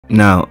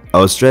Now,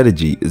 our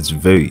strategy is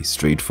very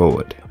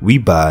straightforward. We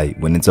buy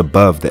when it's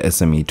above the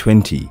SMA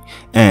 20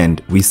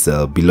 and we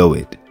sell below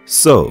it.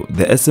 So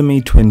the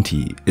SMA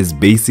 20 is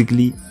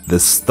basically the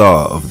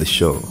star of the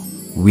show.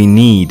 We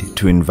need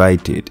to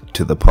invite it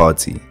to the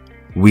party.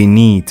 We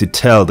need to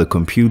tell the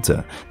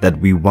computer that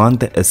we want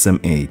the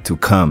SMA to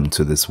come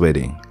to this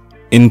wedding.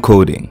 In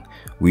coding,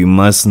 we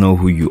must know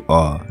who you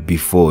are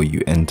before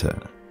you enter.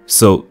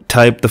 So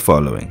type the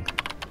following: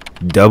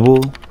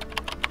 double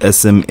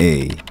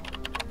SMA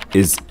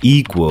is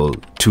equal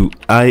to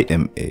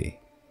IMA.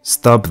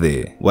 Stop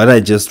there. What I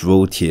just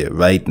wrote here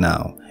right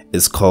now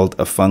is called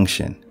a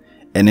function.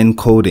 And in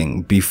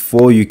coding,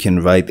 before you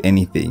can write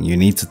anything, you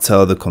need to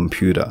tell the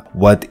computer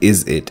what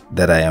is it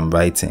that I am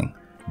writing.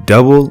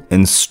 Double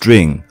and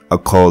string are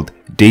called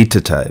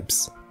data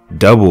types.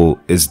 Double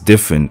is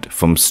different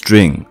from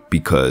string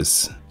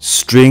because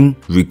string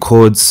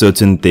records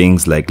certain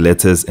things like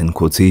letters and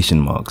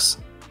quotation marks,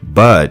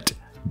 but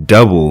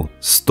double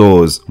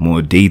stores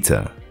more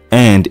data,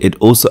 and it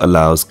also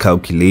allows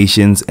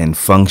calculations and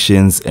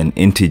functions and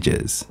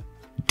integers.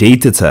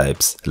 Data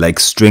types like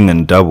string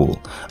and double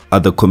are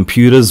the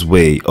computer's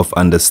way of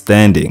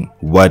understanding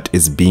what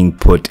is being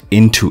put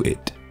into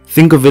it.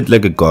 Think of it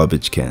like a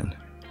garbage can.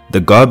 The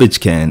garbage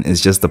can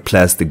is just a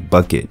plastic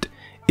bucket.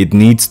 It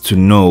needs to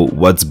know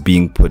what's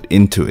being put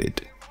into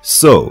it.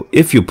 So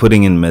if you're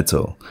putting in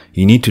metal,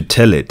 you need to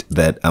tell it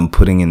that I'm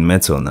putting in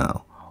metal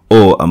now,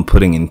 or I'm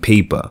putting in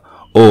paper,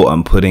 or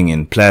I'm putting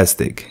in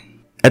plastic.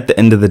 At the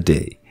end of the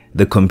day,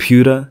 the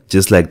computer,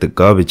 just like the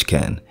garbage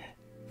can,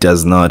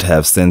 does not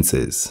have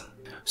senses.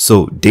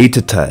 So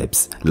data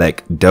types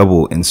like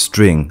double and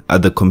string are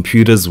the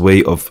computer's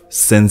way of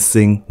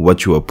sensing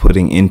what you are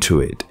putting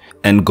into it.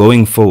 And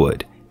going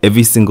forward,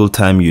 every single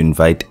time you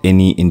invite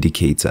any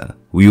indicator,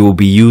 we will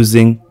be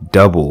using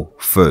double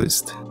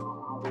first.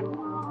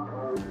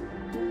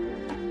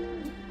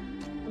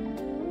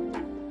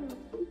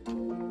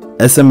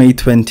 SMA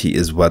 20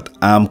 is what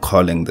I'm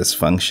calling this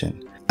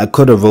function. I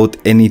could have wrote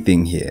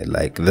anything here,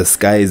 like the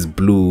sky is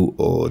blue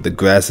or the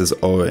grass is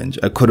orange.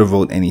 I could have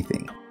wrote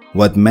anything.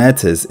 What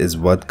matters is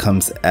what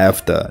comes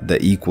after the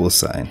equal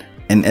sign.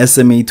 And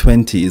SMA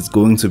 20 is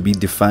going to be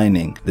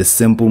defining the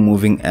simple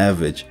moving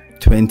average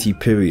 20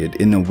 period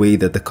in a way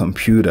that the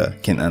computer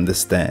can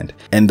understand.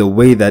 And the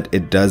way that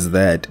it does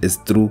that is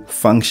through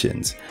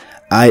functions.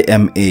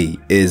 IMA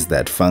is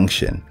that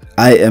function.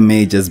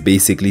 IMA just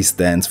basically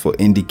stands for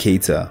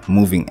indicator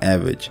moving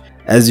average.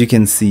 As you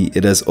can see,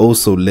 it has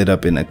also lit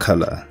up in a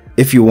color.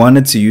 If you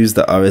wanted to use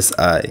the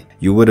RSI,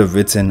 you would have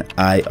written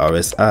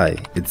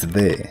IRSI. It's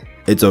there.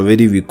 It's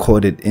already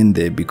recorded in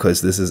there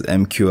because this is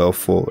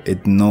MQL4.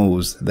 It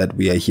knows that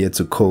we are here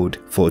to code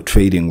for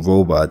trading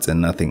robots and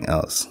nothing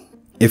else.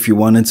 If you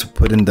wanted to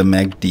put in the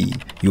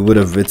MACD, you would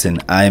have written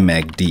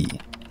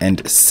IMACD.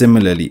 And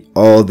similarly,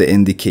 all the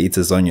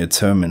indicators on your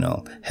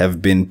terminal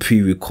have been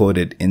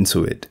pre-recorded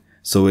into it,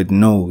 so it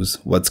knows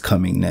what's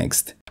coming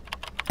next.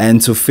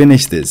 And to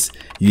finish this,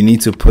 you need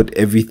to put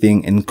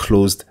everything in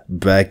closed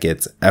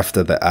brackets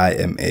after the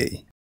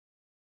IMA.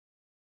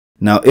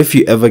 Now, if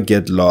you ever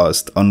get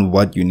lost on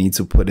what you need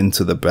to put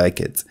into the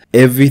brackets,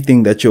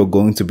 everything that you're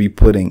going to be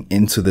putting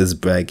into this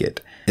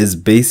bracket is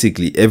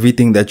basically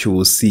everything that you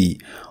will see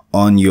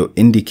on your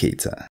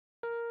indicator.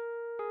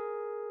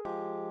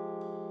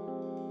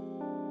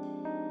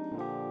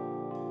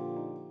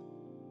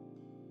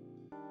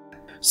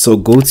 So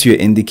go to your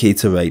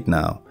indicator right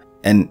now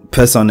and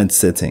press on its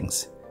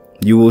settings.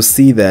 You will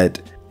see that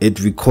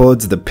it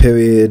records the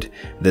period,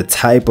 the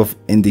type of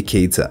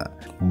indicator,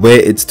 where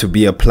it's to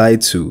be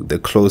applied to, the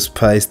close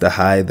price, the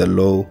high, the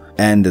low,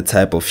 and the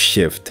type of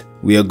shift.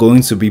 We are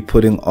going to be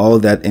putting all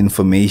that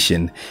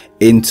information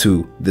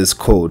into this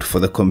code for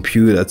the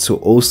computer to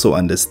also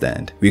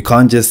understand. We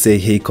can't just say,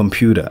 hey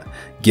computer,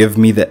 give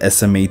me the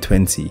SMA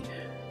 20.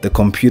 The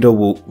computer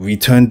will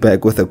return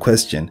back with a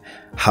question.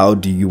 How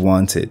do you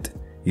want it?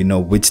 You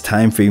know, which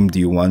time frame do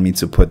you want me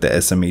to put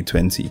the SMA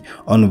 20?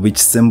 On which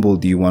symbol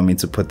do you want me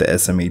to put the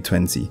SMA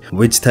 20?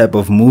 Which type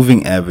of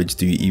moving average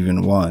do you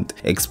even want?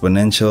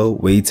 Exponential,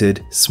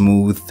 weighted,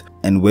 smooth,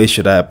 and where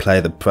should I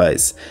apply the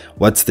price?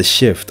 What's the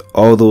shift?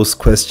 All those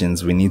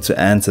questions, we need to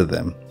answer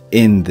them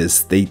in this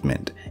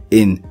statement,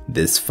 in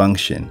this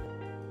function.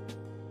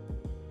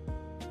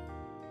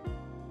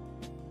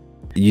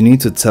 You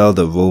need to tell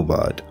the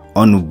robot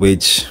on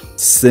which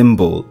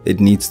symbol it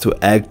needs to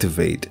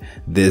activate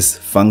this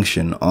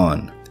function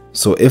on.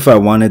 So if I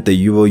wanted the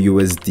Euro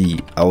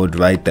USD, I would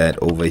write that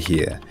over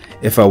here.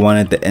 If I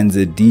wanted the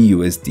NZD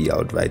USD, I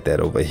would write that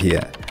over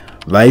here.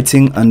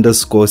 Writing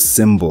underscore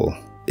symbol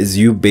is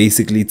you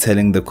basically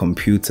telling the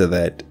computer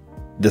that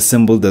the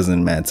symbol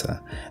doesn't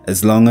matter.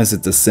 As long as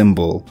it's a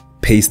symbol,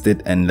 paste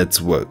it and let's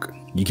work.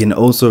 You can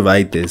also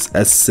write this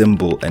as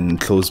symbol and in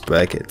close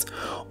brackets,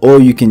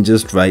 or you can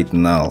just write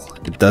null.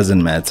 It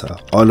doesn't matter.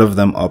 All of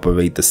them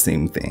operate the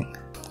same thing.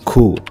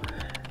 Cool.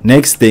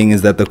 Next thing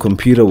is that the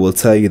computer will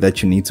tell you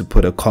that you need to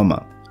put a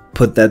comma.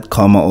 Put that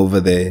comma over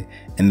there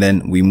and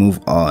then we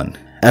move on.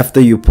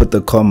 After you put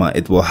the comma,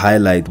 it will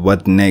highlight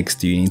what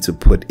next you need to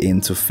put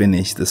in to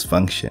finish this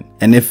function.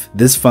 And if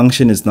this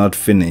function is not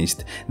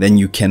finished, then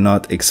you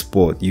cannot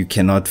export, you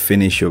cannot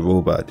finish your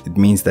robot. It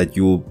means that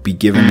you will be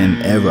given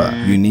an error.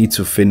 You need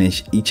to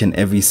finish each and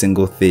every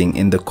single thing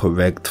in the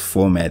correct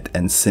format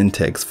and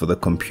syntax for the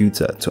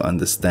computer to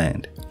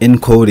understand. In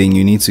coding,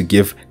 you need to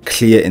give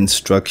clear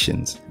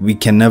instructions. We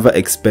can never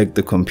expect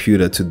the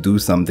computer to do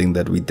something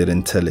that we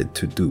didn't tell it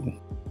to do.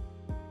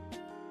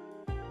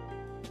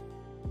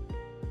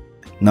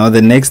 Now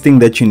the next thing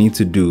that you need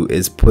to do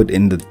is put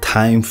in the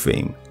time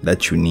frame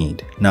that you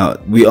need. Now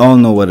we all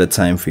know what a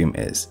time frame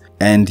is,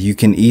 and you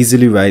can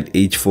easily write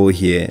H4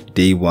 here,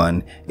 day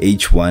 1,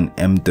 H1,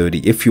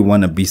 M30 if you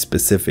want to be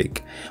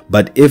specific.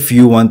 But if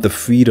you want the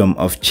freedom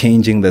of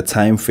changing the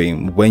time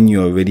frame when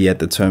you're already at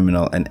the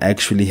terminal and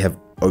actually have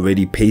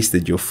already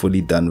pasted your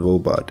fully done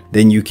robot,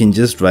 then you can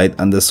just write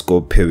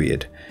underscore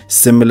period,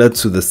 similar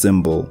to the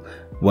symbol.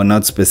 We're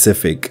not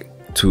specific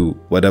to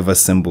whatever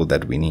symbol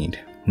that we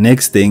need.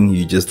 Next thing,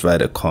 you just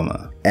write a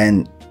comma,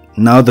 and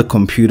now the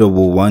computer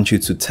will want you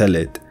to tell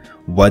it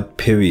what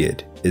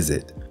period is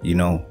it. You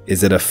know,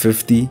 is it a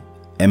 50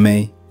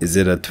 MA? Is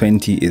it a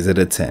 20? Is it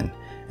a 10?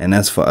 And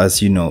as for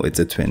us, you know it's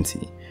a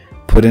 20.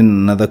 Put in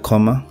another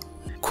comma.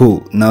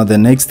 Cool. Now the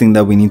next thing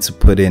that we need to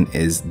put in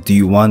is, do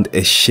you want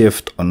a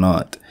shift or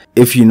not?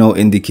 If you know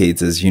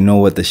indicators, you know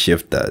what the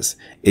shift does.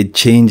 It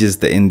changes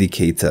the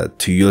indicator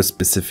to your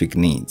specific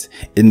needs.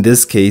 In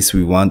this case,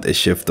 we want a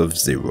shift of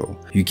 0.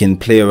 You can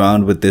play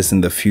around with this in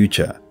the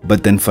future,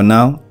 but then for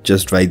now,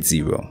 just write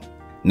 0.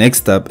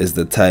 Next up is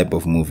the type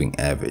of moving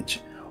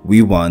average.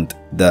 We want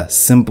the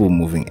simple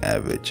moving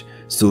average.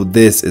 So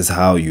this is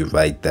how you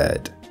write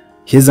that.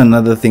 Here's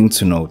another thing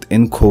to note.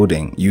 In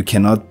coding, you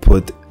cannot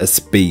put a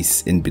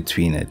space in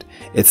between it.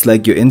 It's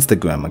like your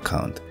Instagram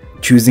account.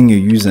 Choosing your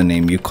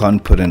username, you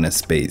can't put in a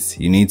space.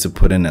 You need to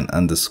put in an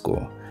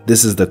underscore.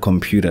 This is the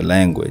computer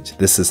language.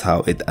 This is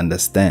how it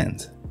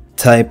understands.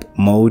 Type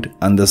mode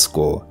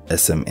underscore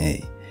SMA.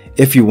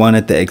 If you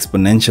wanted the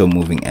exponential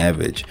moving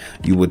average,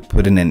 you would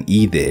put in an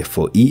E there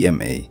for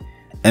EMA.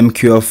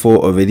 MQL4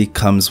 already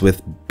comes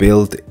with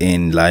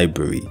built-in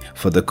library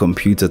for the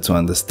computer to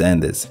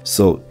understand this,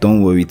 so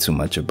don't worry too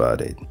much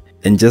about it.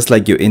 And just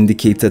like your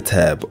indicator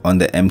tab on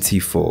the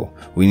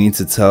MT4, we need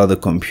to tell the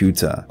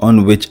computer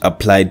on which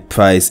applied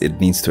price it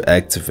needs to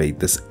activate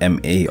this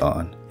MA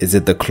on. Is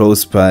it the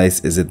close price?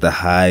 Is it the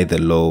high, the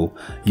low?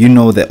 You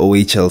know the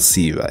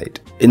OHLC, right?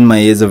 In my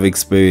years of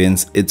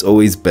experience, it's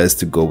always best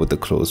to go with the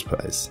close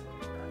price.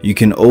 You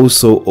can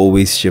also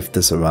always shift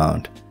this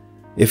around.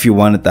 If you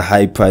wanted the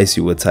high price,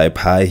 you would type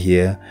high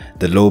here.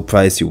 The low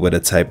price, you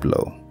would type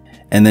low.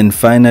 And then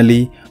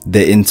finally,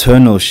 the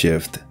internal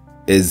shift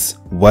is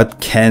what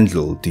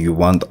candle do you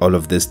want all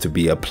of this to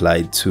be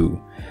applied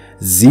to.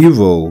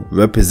 0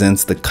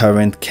 represents the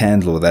current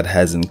candle that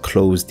hasn't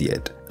closed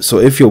yet. So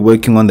if you're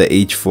working on the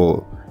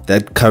H4,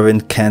 that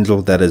current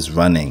candle that is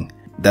running,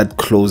 that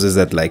closes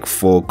at like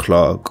 4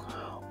 o'clock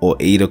or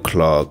 8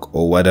 o'clock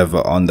or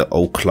whatever on the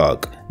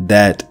o'clock,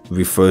 that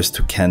refers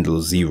to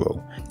candle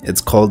 0.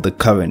 It's called the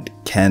current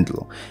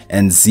candle,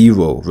 and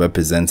 0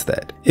 represents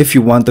that. If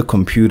you want the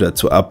computer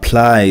to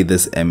apply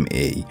this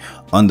MA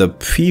on the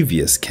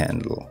previous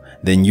candle,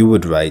 then you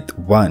would write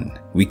 1.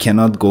 We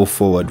cannot go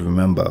forward,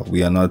 remember,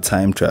 we are not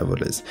time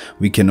travelers.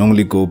 We can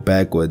only go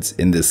backwards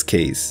in this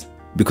case,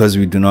 because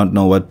we do not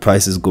know what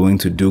price is going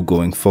to do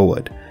going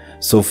forward.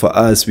 So for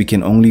us, we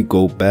can only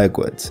go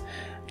backwards.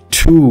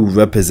 2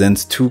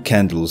 represents 2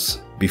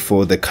 candles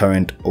before the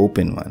current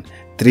open one.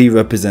 3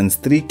 represents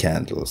 3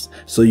 candles.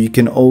 So you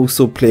can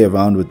also play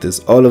around with this.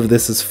 All of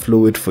this is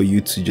fluid for you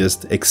to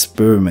just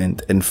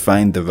experiment and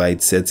find the right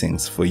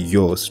settings for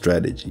your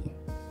strategy.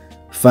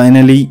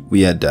 Finally,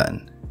 we are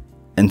done.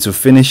 And to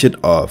finish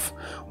it off,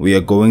 we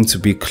are going to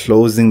be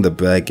closing the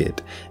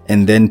bracket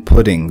and then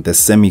putting the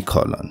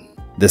semicolon.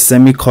 The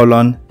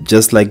semicolon,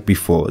 just like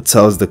before,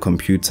 tells the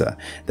computer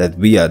that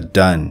we are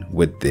done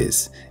with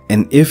this.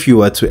 And if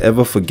you are to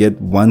ever forget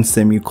one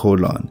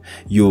semicolon,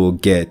 you will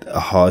get a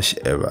harsh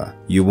error.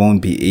 You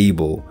won't be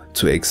able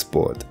to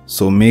export.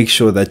 So make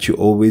sure that you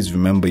always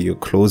remember your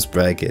close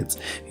brackets,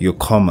 your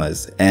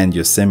commas, and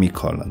your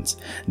semicolons.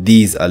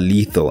 These are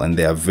lethal and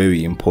they are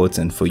very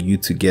important for you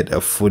to get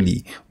a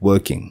fully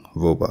working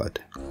robot.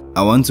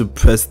 I want to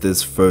press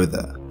this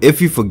further.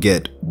 If you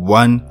forget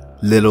one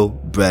little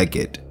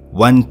bracket,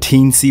 one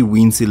teensy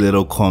weensy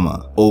little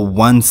comma, or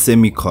one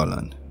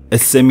semicolon, a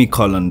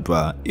semicolon,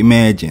 bruh,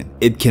 imagine,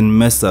 it can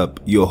mess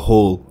up your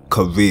whole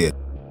career.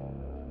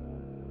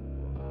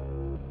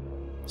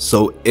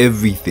 So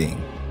everything,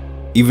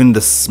 even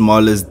the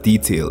smallest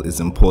detail,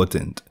 is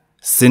important.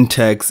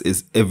 Syntax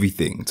is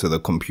everything to the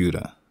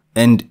computer.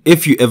 And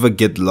if you ever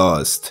get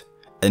lost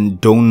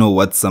and don't know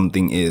what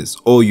something is,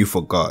 or you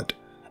forgot,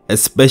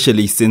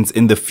 especially since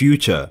in the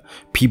future,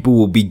 people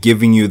will be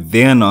giving you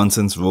their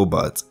nonsense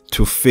robots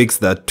to fix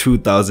that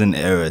 2000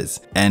 errors,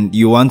 and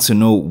you want to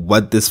know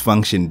what this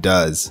function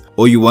does,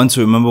 or you want to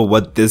remember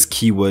what this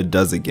keyword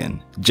does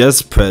again,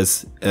 just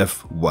press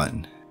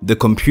F1. The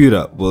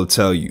computer will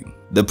tell you.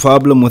 The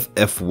problem with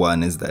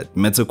F1 is that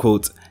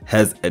MetaQuote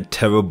has a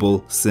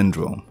terrible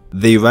syndrome.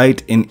 They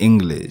write in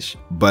English,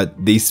 but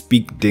they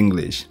speak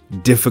Dinglish,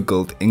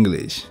 difficult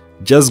English.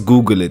 Just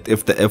Google it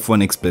if the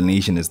F1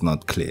 explanation is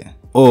not clear.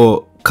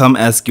 Or come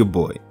ask your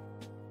boy.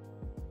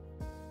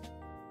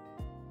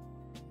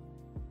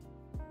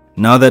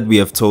 Now that we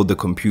have told the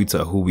computer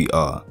who we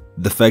are,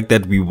 the fact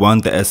that we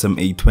want the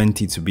SMA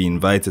 20 to be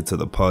invited to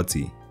the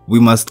party, we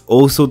must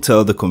also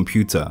tell the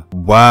computer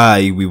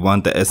why we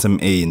want the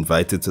SMA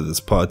invited to this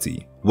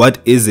party. What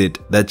is it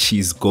that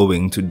she's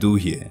going to do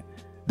here?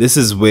 This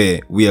is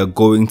where we are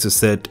going to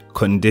set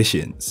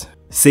conditions.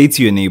 Say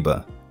to your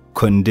neighbor,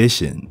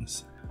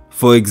 conditions.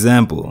 For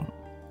example,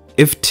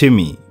 if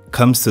Timmy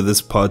comes to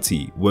this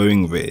party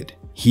wearing red,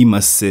 he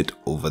must sit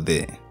over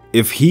there.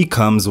 If he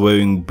comes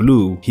wearing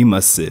blue, he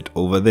must sit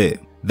over there.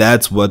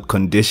 That's what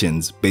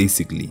conditions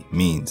basically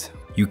means.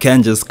 You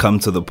can't just come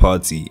to the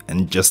party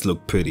and just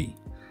look pretty.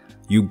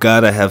 You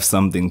gotta have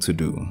something to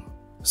do.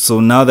 So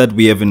now that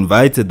we have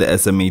invited the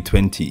SMA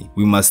 20,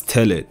 we must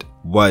tell it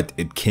what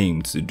it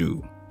came to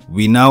do.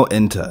 We now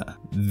enter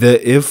the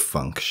if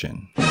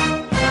function.